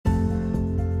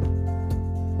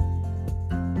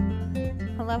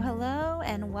Hello,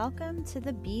 and welcome to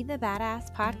the Be the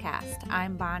Badass podcast.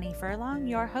 I'm Bonnie Furlong,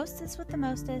 your hostess with the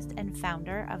mostest and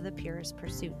founder of The Purest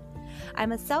Pursuit.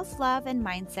 I'm a self-love and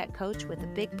mindset coach with a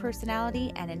big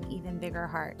personality and an even bigger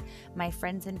heart. My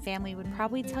friends and family would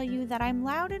probably tell you that I'm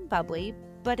loud and bubbly,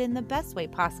 but in the best way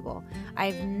possible.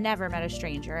 I've never met a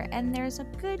stranger, and there's a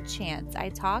good chance I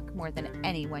talk more than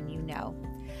anyone you know.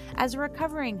 As a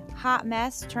recovering hot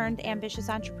mess turned ambitious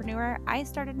entrepreneur, I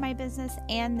started my business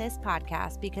and this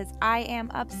podcast because I am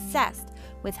obsessed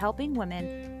with helping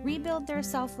women rebuild their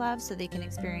self-love so they can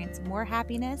experience more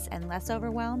happiness and less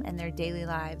overwhelm in their daily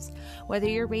lives. Whether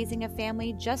you're raising a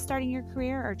family, just starting your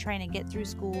career, or trying to get through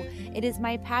school, it is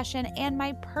my passion and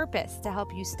my purpose to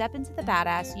help you step into the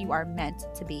badass you are meant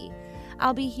to be.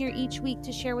 I'll be here each week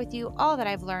to share with you all that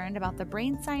I've learned about the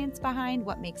brain science behind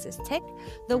what makes us tick,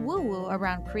 the woo-woo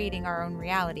around creating our own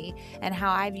reality, and how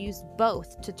I've used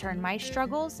both to turn my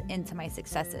struggles into my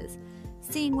successes.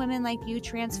 Seeing women like you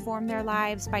transform their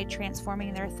lives by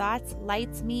transforming their thoughts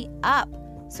lights me up.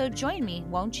 So join me,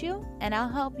 won't you? And I'll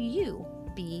help you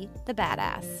be the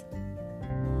badass.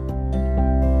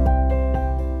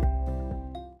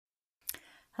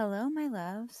 Hello, my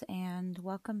loves, and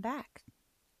welcome back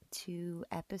to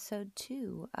episode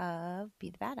 2 of Be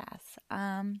the Badass.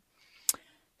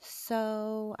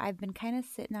 So I've been kind of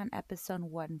sitting on episode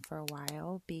 1 for a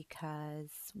while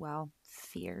because, well,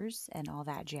 fears and all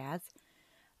that jazz.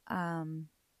 And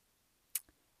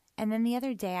then the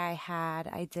other day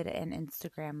I did an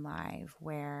Instagram live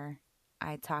where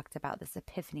I talked about this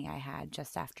epiphany I had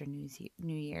just after New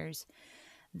Year's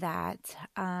that,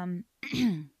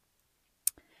 that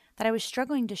I was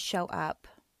struggling to show up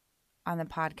on the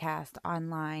podcast,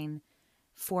 online,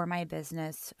 for my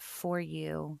business, for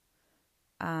you,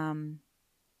 for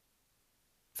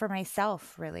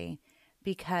myself, really,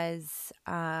 because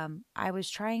I was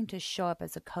trying to show up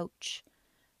as a coach,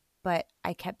 but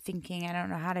I kept thinking, I don't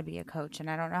know how to be a coach,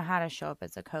 and I don't know how to show up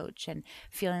as a coach, and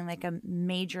feeling like a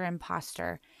major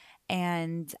imposter.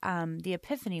 And the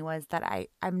epiphany was that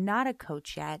I'm not a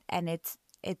coach yet, and it's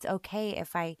okay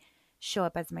if I show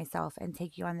up as myself and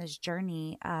take you on this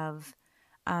journey of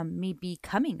me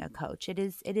becoming a coach. It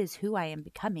is who I am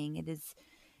becoming. It is,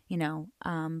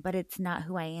 but it's not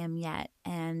who I am yet.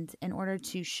 And in order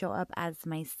to show up as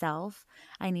myself,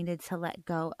 I needed to let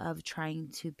go of trying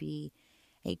to be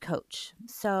a coach.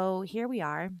 So here we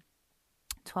are,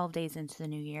 12 days into the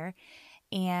new year.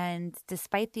 And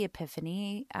despite the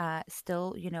epiphany,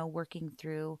 still, working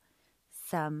through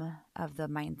some of the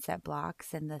mindset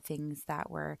blocks and the things that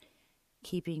were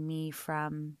keeping me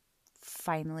from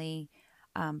finally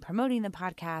promoting the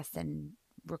podcast and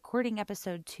recording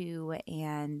episode 2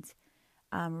 and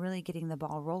really getting the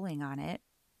ball rolling on it.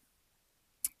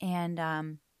 And,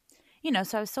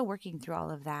 so I was still working through all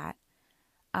of that.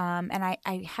 And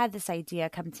I had this idea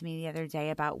come to me the other day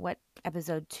about what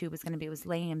episode 2 was going to be. It was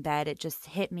laying in bed. It just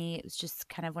hit me. It was just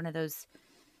kind of one of those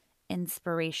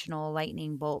inspirational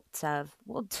lightning bolts of,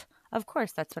 well, of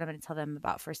course, that's what I'm going to tell them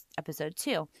about for episode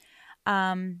 2.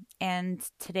 And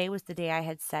today was the day I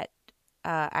had set.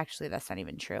 Actually, that's not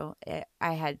even true.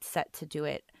 I had set to do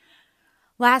it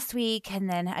last week, and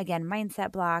then again,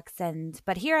 mindset blocks.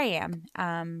 But here I am,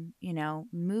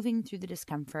 moving through the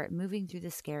discomfort, moving through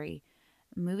the scary,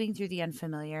 moving through the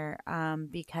unfamiliar,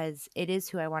 because it is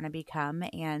who I want to become.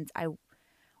 And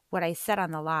what I said on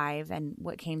the live and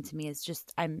what came to me is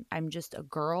just, I'm just a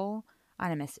girl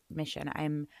on a mission.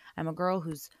 I'm a girl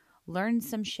who's learned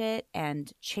some shit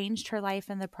and changed her life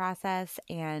in the process,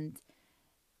 and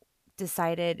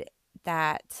decided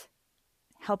that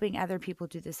helping other people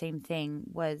do the same thing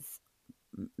was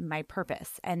my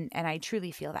purpose. And I truly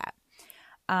feel that.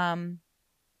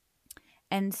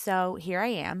 And so here I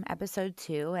am, episode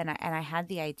 2, and I had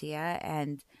the idea,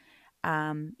 and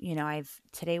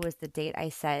today was the date I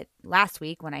set last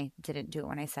week when I didn't do it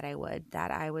when I said I would,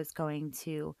 that I was going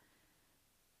to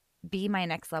be my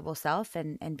next level self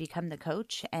and become the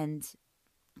coach and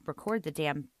record the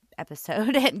damn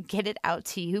episode and get it out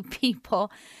to you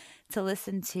people to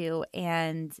listen to.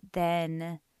 And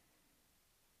then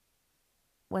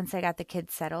once I got the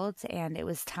kids settled and it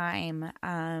was time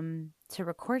to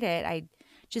record it, I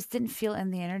just didn't feel in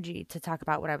the energy to talk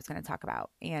about what I was going to talk about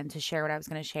and to share what I was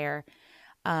going to share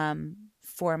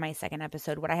for my second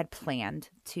episode, what I had planned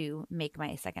to make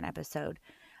my second episode.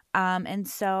 And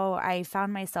so I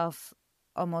found myself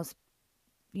almost,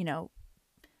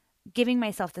 giving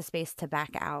myself the space to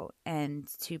back out and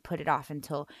to put it off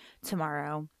until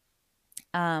tomorrow.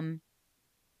 And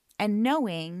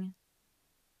knowing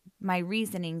my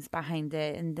reasonings behind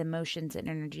it and the emotions and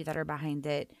energy that are behind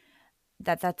it,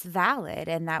 that's valid.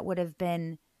 And that would have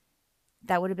been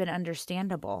that would have been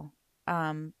understandable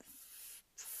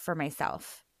for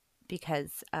myself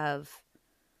because of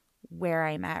where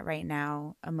I'm at right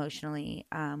now emotionally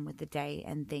with the day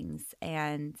and things.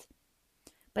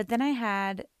 But then I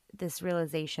had this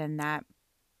realization that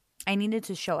I needed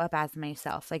to show up as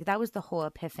myself. Like that was the whole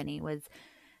epiphany, was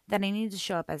that I needed to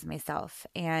show up as myself.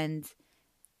 And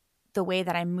the way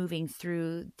that I'm moving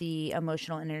through the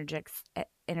emotional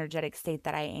energetic state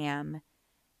that I am,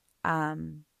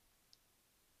 um,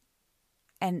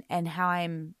 and how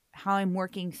I'm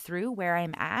working through where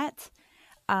I'm at.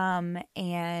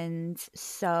 And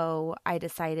so I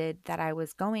decided that I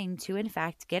was going to, in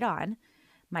fact, get on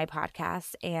my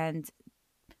podcast and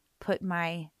put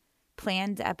my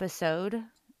planned episode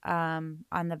on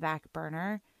the back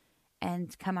burner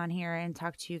and come on here and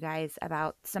talk to you guys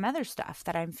about some other stuff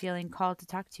that I'm feeling called to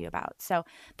talk to you about. So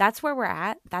that's where we're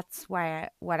at. That's what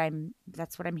I'm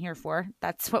here for.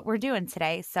 That's what we're doing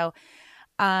today. So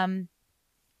um,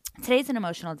 today's an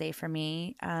emotional day for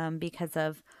me because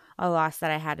of a loss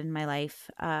that I had in my life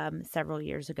several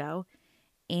years ago,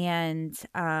 and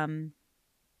a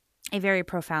very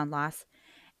profound loss.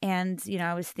 And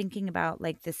I was thinking about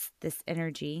like this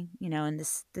energy, and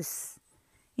this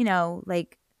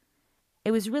like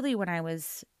it was really when I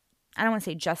don't want to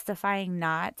say justifying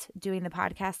not doing the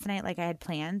podcast tonight like I had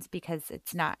planned, because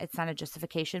it's not a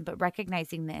justification, but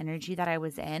recognizing the energy that I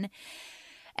was in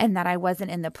and that I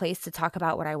wasn't in the place to talk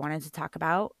about what I wanted to talk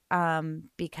about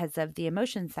because of the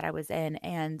emotions that I was in.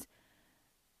 And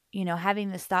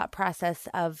having this thought process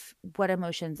of what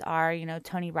emotions are.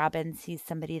 Tony Robbins, he's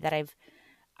somebody that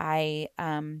I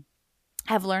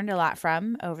have learned a lot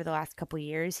from over the last couple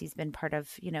years. He's been part of,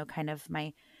 kind of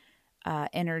my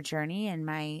inner journey and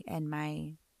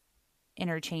my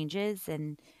inner changes.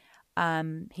 And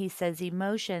he says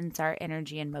emotions are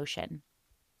energy in motion.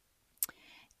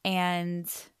 And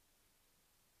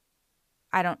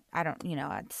I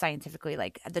don't, scientifically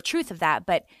like the truth of that,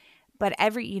 but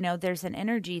every, there's an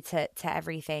energy to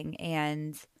everything,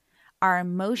 and our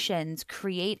emotions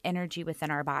create energy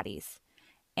within our bodies.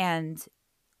 And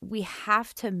we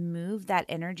have to move that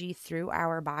energy through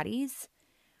our bodies,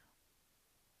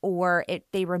 or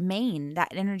that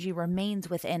energy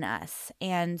remains within us.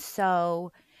 And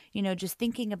so, just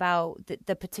thinking about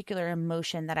the particular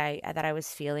emotion that I was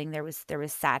feeling, there was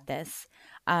sadness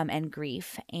and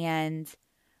grief, and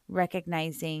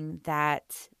recognizing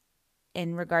that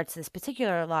in regards to this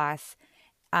particular loss,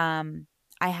 I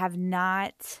have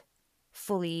not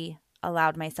fully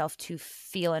allowed myself to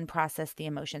feel and process the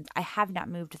emotions. I have not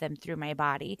moved them through my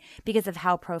body because of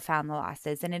how profound the loss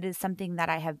is. And it is something that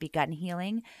I have begun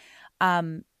healing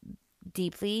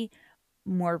deeply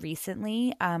more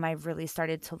recently. I've really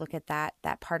started to look at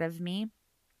that part of me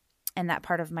and that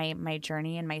part of my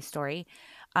journey and my story,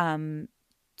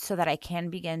 so that I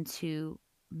can begin to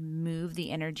move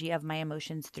the energy of my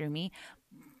emotions through me.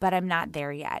 But I'm not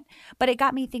there yet. But it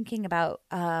got me thinking about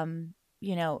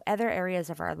other areas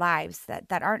of our lives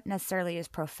that aren't necessarily as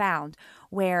profound,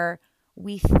 where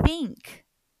we think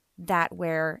that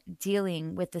we're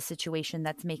dealing with the situation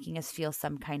that's making us feel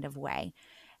some kind of way.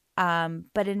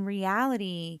 But in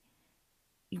reality,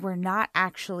 we're not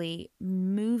actually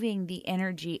moving the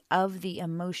energy of the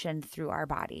emotion through our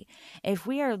body. If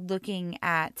we are looking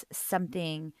at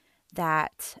something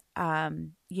that,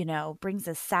 brings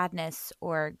us sadness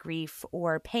or grief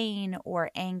or pain or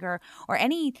anger or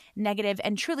any negative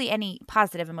and truly any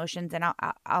positive emotions, and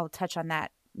I'll touch on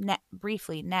that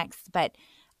briefly next. But,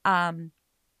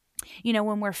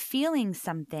 when we're feeling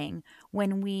something,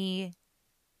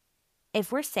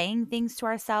 if we're saying things to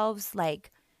ourselves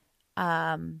like,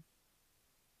 that,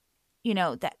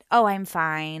 oh, I'm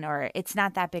fine, or it's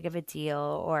not that big of a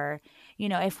deal, or,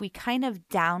 if we kind of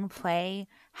downplay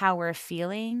how we're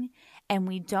feeling and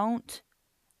we don't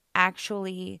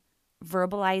actually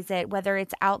verbalize it, whether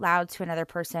it's out loud to another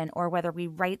person or whether we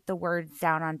write the words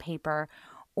down on paper,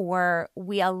 or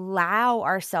we allow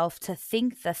ourselves to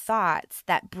think the thoughts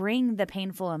that bring the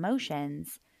painful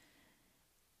emotions,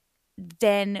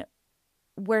 then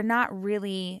we're not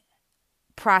really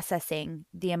processing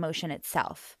the emotion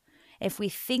itself. If we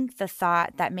think the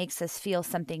thought that makes us feel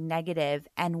something negative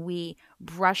and we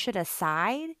brush it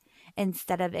aside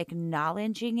instead of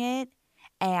acknowledging it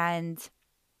and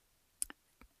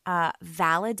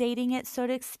validating it, so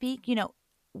to speak,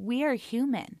 we are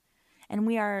human, and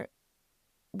we are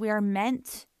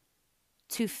meant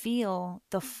to feel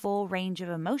the full range of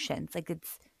emotions. Like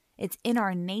it's in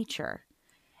our nature.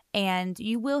 And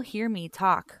you will hear me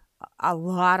talk a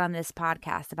lot on this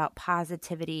podcast about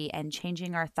positivity and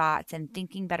changing our thoughts and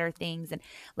thinking better things. And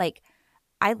like,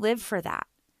 I live for that.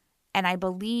 And I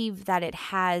believe that it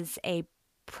has a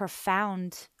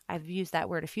profound, I've used that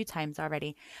word a few times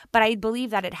already, but I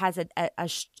believe that it has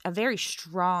a very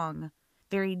strong,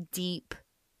 very deep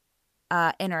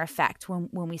inner effect when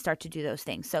we start to do those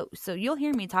things. So you'll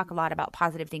hear me talk a lot about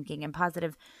positive thinking and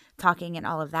positive talking and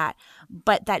all of that,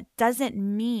 but that doesn't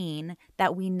mean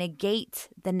that we negate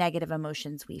the negative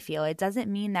emotions we feel. It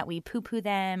doesn't mean that we poo-poo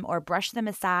them or brush them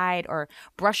aside or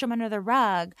brush them under the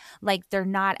rug like they're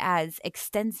not as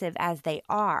extensive as they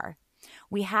are.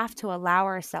 We have to allow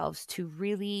ourselves to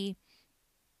really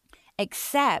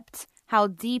accept how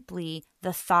deeply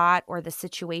the thought or the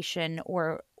situation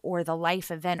or the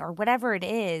life event or whatever it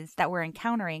is that we're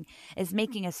encountering is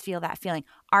making us feel that feeling.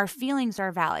 Our feelings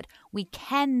are valid. We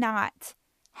cannot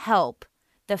help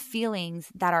the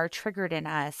feelings that are triggered in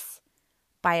us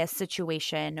by a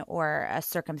situation or a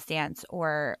circumstance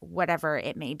or whatever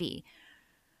it may be.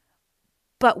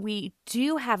 But we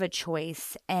do have a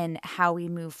choice in how we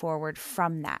move forward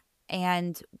from that.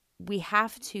 And we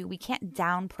can't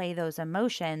downplay those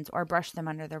emotions or brush them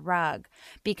under the rug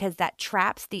because that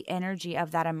traps the energy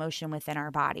of that emotion within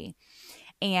our body.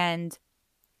 And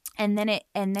then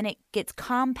it gets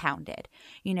compounded.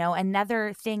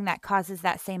 Another thing that causes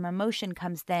that same emotion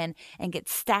comes then and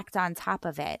gets stacked on top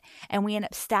of it. And we end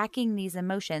up stacking these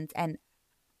emotions, and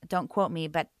don't quote me,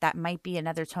 but that might be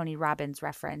another Tony Robbins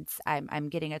reference. I'm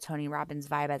getting a Tony Robbins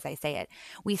vibe as I say it.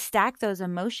 We stack those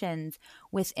emotions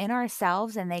within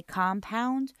ourselves and they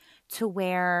compound to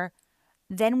where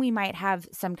then we might have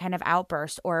some kind of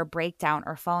outburst or a breakdown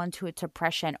or fall into a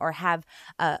depression or have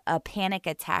a panic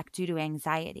attack due to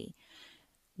anxiety.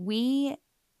 We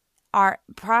are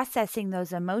processing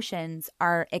those emotions,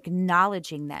 are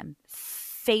acknowledging them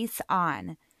face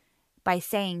on, by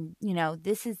saying,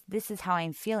 this is how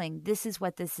I'm feeling. This is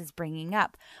what this is bringing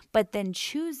up. But then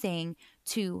choosing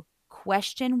to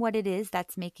question what it is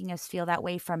that's making us feel that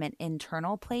way from an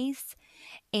internal place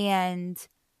and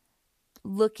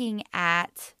looking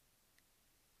at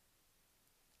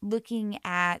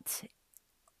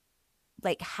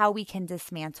like how we can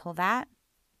dismantle that,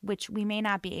 which we may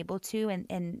not be able to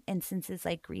in instances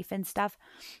like grief and stuff.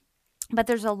 But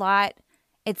there's a lot.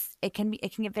 It can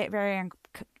get very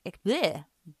it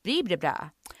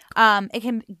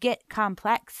can get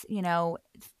complex,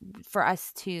 for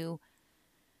us to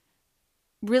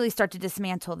really start to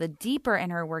dismantle the deeper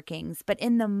inner workings. But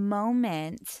in the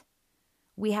moment,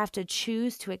 we have to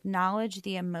choose to acknowledge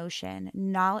the emotion,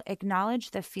 acknowledge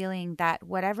the feeling, that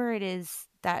whatever it is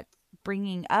that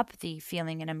bringing up the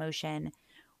feeling and emotion,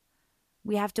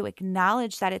 we have to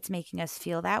acknowledge that it's making us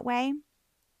feel that way.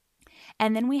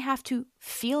 And then we have to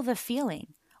feel the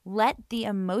feeling. Let the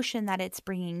emotion that it's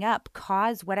bringing up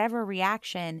cause whatever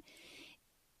reaction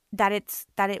that it's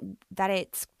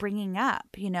bringing up.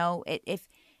 If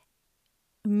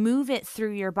move it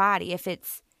through your body. If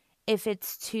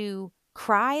it's to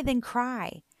cry, then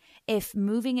cry. If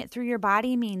moving it through your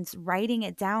body means writing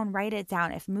it down, write it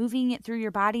down. If moving it through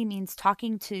your body means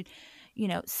talking to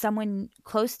someone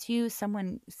close to you,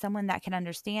 someone that can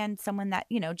understand, someone that,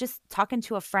 just talking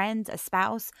to a friend, a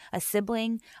spouse, a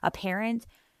sibling, a parent.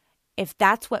 If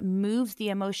that's what moves the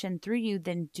emotion through you,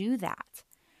 then do that.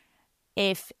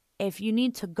 If you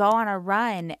need to go on a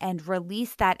run and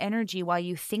release that energy while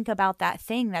you think about that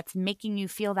thing that's making you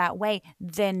feel that way,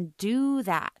 then do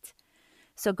that.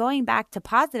 So going back to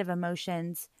positive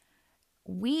emotions,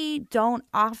 we don't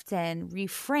often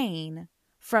refrain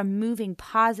from moving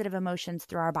positive emotions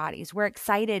through our bodies. We're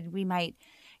excited. We might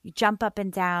jump up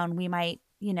and down. We might,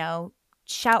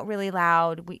 shout really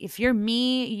loud. If you're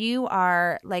me, you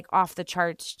are like off the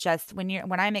charts. Just when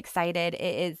I'm excited,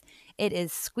 it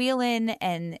is squealing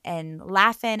and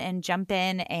laughing and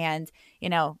jumping. And,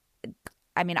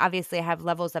 obviously I have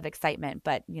levels of excitement,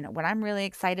 but when I'm really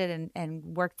excited and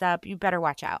worked up, you better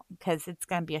watch out because it's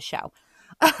going to be a show.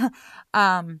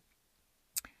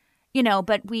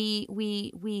 But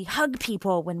we hug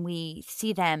people when we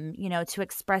see them, to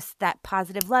express that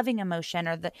positive, loving emotion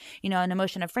or an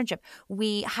emotion of friendship.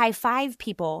 We high five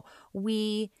people.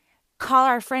 We call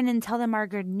our friend and tell them our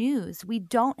good news. We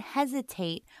don't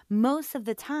hesitate most of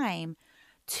the time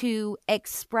to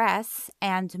express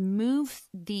and move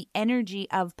the energy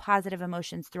of positive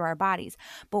emotions through our bodies.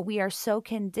 But we are so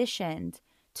conditioned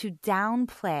to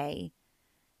downplay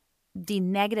the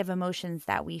negative emotions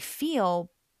that we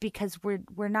feel because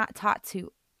we're not taught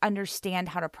to understand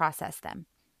how to process them.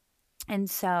 And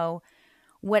so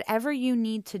whatever you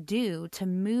need to do to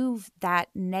move that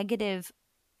negative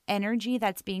energy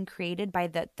that's being created by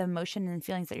the emotion and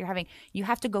feelings that you're having, you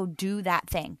have to go do that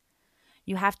thing.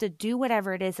 You have to do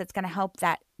whatever it is that's going to help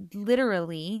that.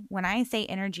 Literally, when I say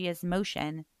energy is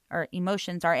motion, or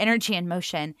emotions are energy in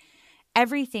motion.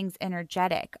 Everything's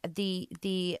energetic.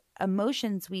 The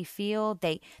emotions we feel,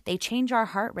 they change our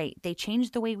heart rate. They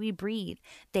change the way we breathe.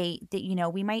 They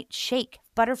we might shake,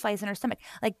 butterflies in our stomach.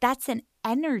 Like that's an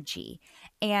energy.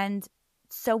 And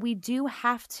so we do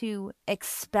have to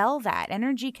expel that.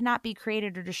 Energy cannot be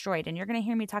created or destroyed. And you're going to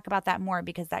hear me talk about that more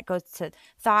because that goes to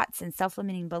thoughts and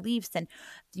self-limiting beliefs and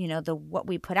the what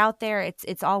we put out there.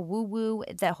 It's all woo-woo,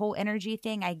 the whole energy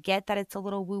thing. I get that it's a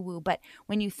little woo-woo, but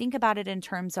when you think about it in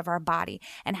terms of our body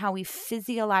and how we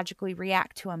physiologically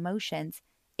react to emotions,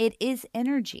 it is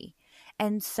energy.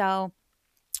 And so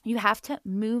you have to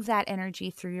move that energy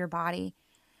through your body.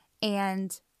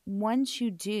 And once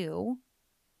you do,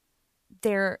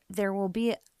 there will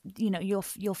be, you'll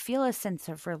feel a sense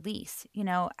of release.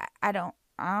 I don't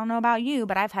know about you,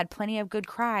 but I've had plenty of good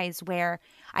cries where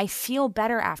I feel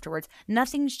better afterwards.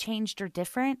 Nothing's changed or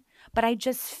different, but I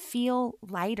just feel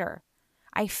lighter.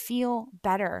 I feel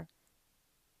better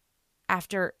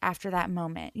after that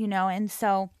moment, and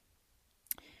so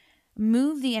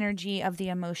move the energy of the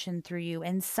emotion through you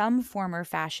in some form or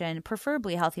fashion,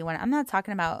 preferably healthy one. I'm not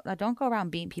talking about don't go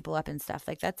around beating people up and stuff.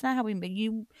 Like that's not how if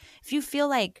you feel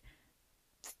like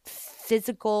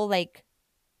physical like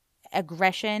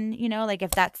aggression, like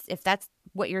if that's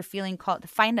what you're feeling, called,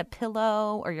 find a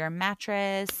pillow or your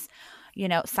mattress,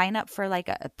 sign up for like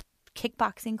a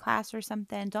kickboxing class or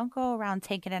something. Don't go around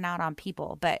taking it out on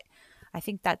people. But I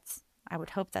would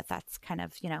hope that that's kind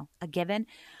of, a given.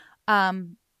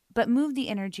 But move the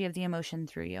energy of the emotion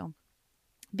through you,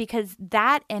 because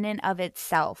that in and of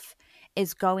itself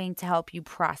is going to help you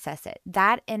process it.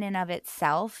 That in and of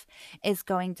itself is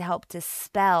going to help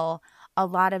dispel a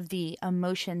lot of the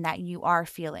emotion that you are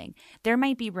feeling. There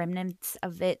might be remnants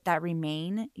of it that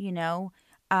remain,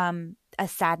 a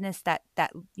sadness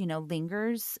that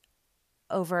lingers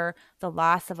over the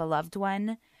loss of a loved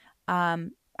one.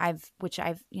 I've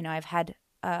had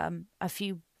a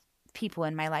few people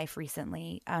in my life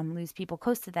recently lose people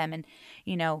close to them, and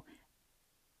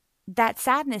that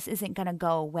sadness isn't going to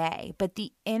go away, but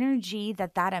the energy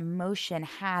that emotion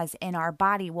has in our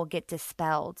body will get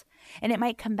dispelled, and it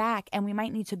might come back and we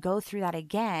might need to go through that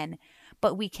again,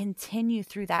 but we continue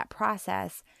through that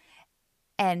process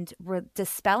and we're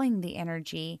dispelling the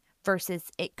energy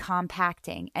versus it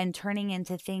compacting and turning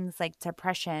into things like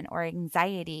depression or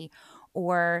anxiety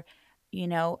or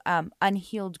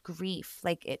unhealed grief.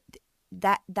 Like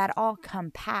that all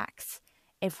compacts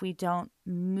if we don't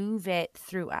move it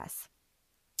through us.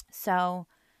 So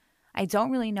I don't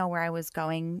really know where I was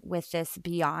going with this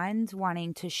beyond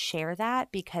wanting to share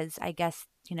that, because I guess,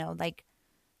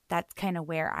 that's kind of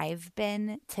where I've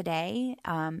been today,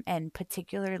 and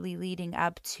particularly leading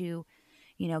up to,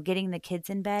 getting the kids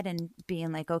in bed and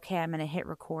being like, okay, I'm going to hit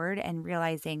record, and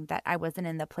realizing that I wasn't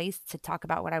in the place to talk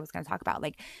about what I was going to talk about.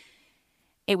 Like,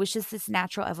 it was just this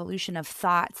natural evolution of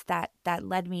thoughts that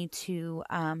led me to,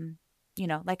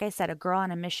 like I said, a girl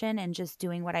on a mission, and just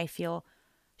doing what I feel,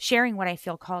 sharing what I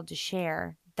feel called to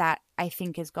share, that I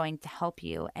think is going to help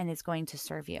you and is going to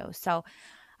serve you. So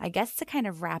I guess to kind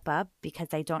of wrap up,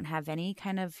 because I don't have any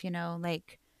kind of,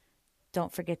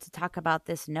 don't forget to talk about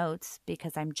this notes,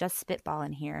 because I'm just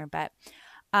spitballing here. But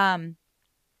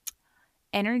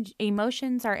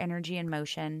emotions are energy in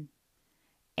motion,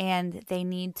 and they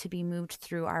need to be moved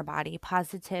through our body,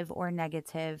 positive or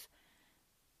negative.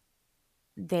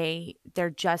 They're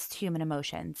just human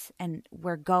emotions, and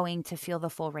we're going to feel the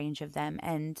full range of them,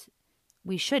 and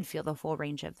we should feel the full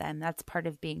range of them. That's part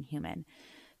of being human.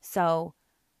 So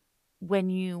when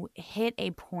you hit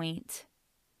a point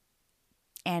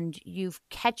and you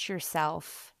catch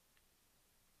yourself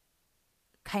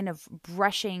kind of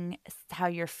brushing how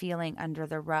you're feeling under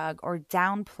the rug, or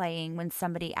downplaying when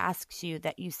somebody asks you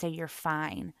that you say you're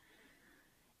fine,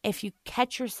 if you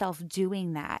catch yourself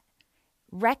doing that,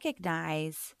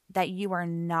 recognize that you are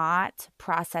not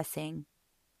processing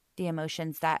the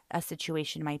emotions that a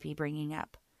situation might be bringing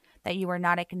up, that you are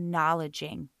not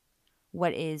acknowledging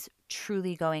what is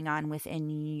truly going on within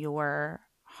your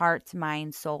heart,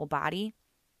 mind, soul, body,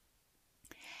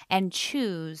 and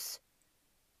choose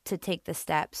to take the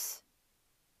steps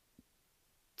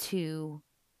to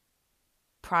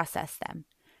process them.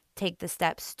 Take the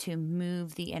steps to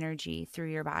move the energy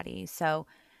through your body. So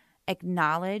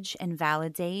acknowledge and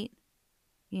validate,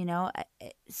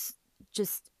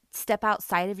 just step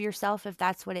outside of yourself if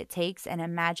that's what it takes, and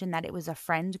imagine that it was a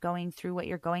friend going through what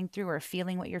you're going through, or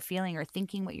feeling what you're feeling, or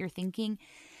thinking what you're thinking,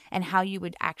 and how you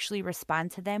would actually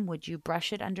respond to them. Would you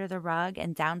brush it under the rug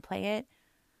and downplay it?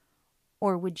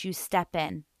 Or would you step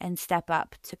in and step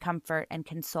up to comfort and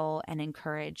console and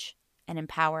encourage and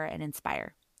empower and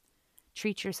inspire?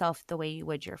 Treat yourself the way you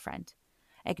would your friend.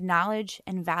 Acknowledge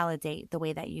and validate the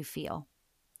way that you feel,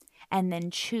 and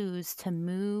then choose to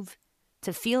move,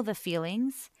 to feel the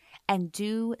feelings and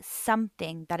do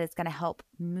something that is going to help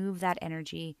move that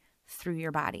energy through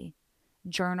your body.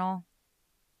 Journal,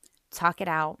 talk it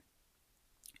out,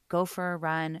 go for a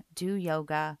run, do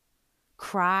yoga,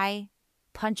 cry,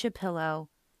 punch a pillow,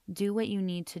 do what you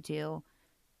need to do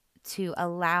to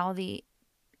allow the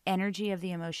energy of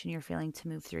the emotion you're feeling to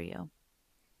move through you.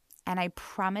 And I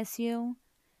promise you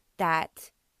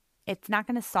that it's not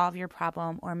going to solve your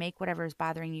problem or make whatever is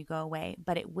bothering you go away,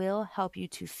 but it will help you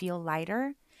to feel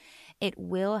lighter. It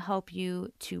will help you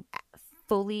to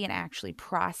fully and actually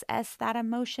process that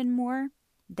emotion more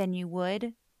than you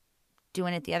would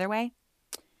doing it the other way.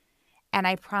 And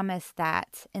I promise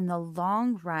that in the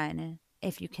long run,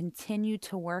 if you continue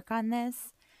to work on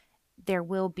this, there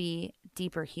will be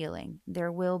deeper healing.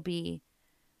 There will be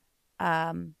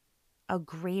a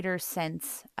greater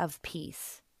sense of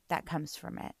peace that comes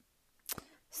from it.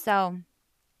 So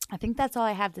I think that's all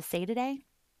I have to say today.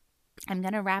 I'm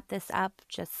going to wrap this up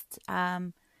just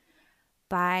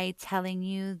by telling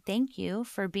you thank you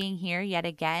for being here yet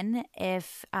again.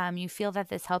 If you feel that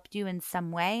this helped you in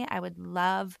some way, I would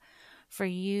love for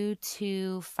you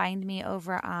to find me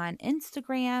over on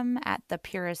Instagram at The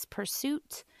Purest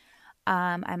Pursuit.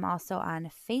 I'm also on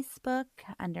Facebook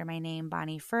under my name,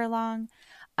 Bonnie Furlong.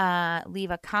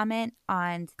 Leave a comment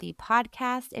on the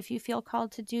podcast if you feel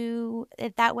called to do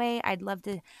it that way. I'd love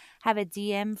to have a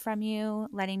DM from you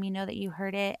letting me know that you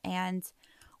heard it and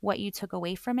what you took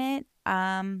away from it.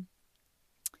 I'm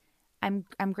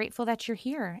grateful that you're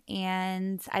here,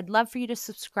 and I'd love for you to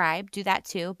subscribe. Do that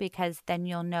too, because then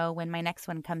you'll know when my next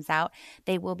one comes out.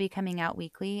 They will be coming out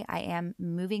weekly. I am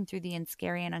moving through the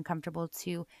scary and uncomfortable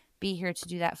to be here to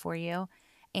do that for you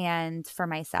and for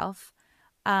myself.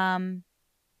 And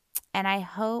I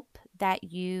hope that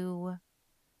you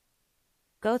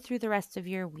go through the rest of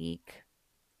your week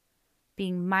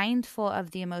being mindful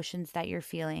of the emotions that you're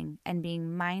feeling and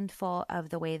being mindful of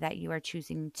the way that you are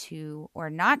choosing to or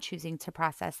not choosing to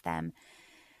process them.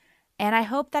 And I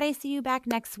hope that I see you back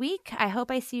next week. I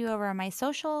hope I see you over on my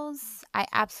socials. I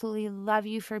absolutely love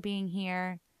you for being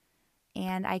here,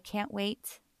 and I can't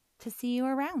wait to see you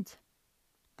around.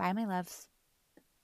 Bye, my loves.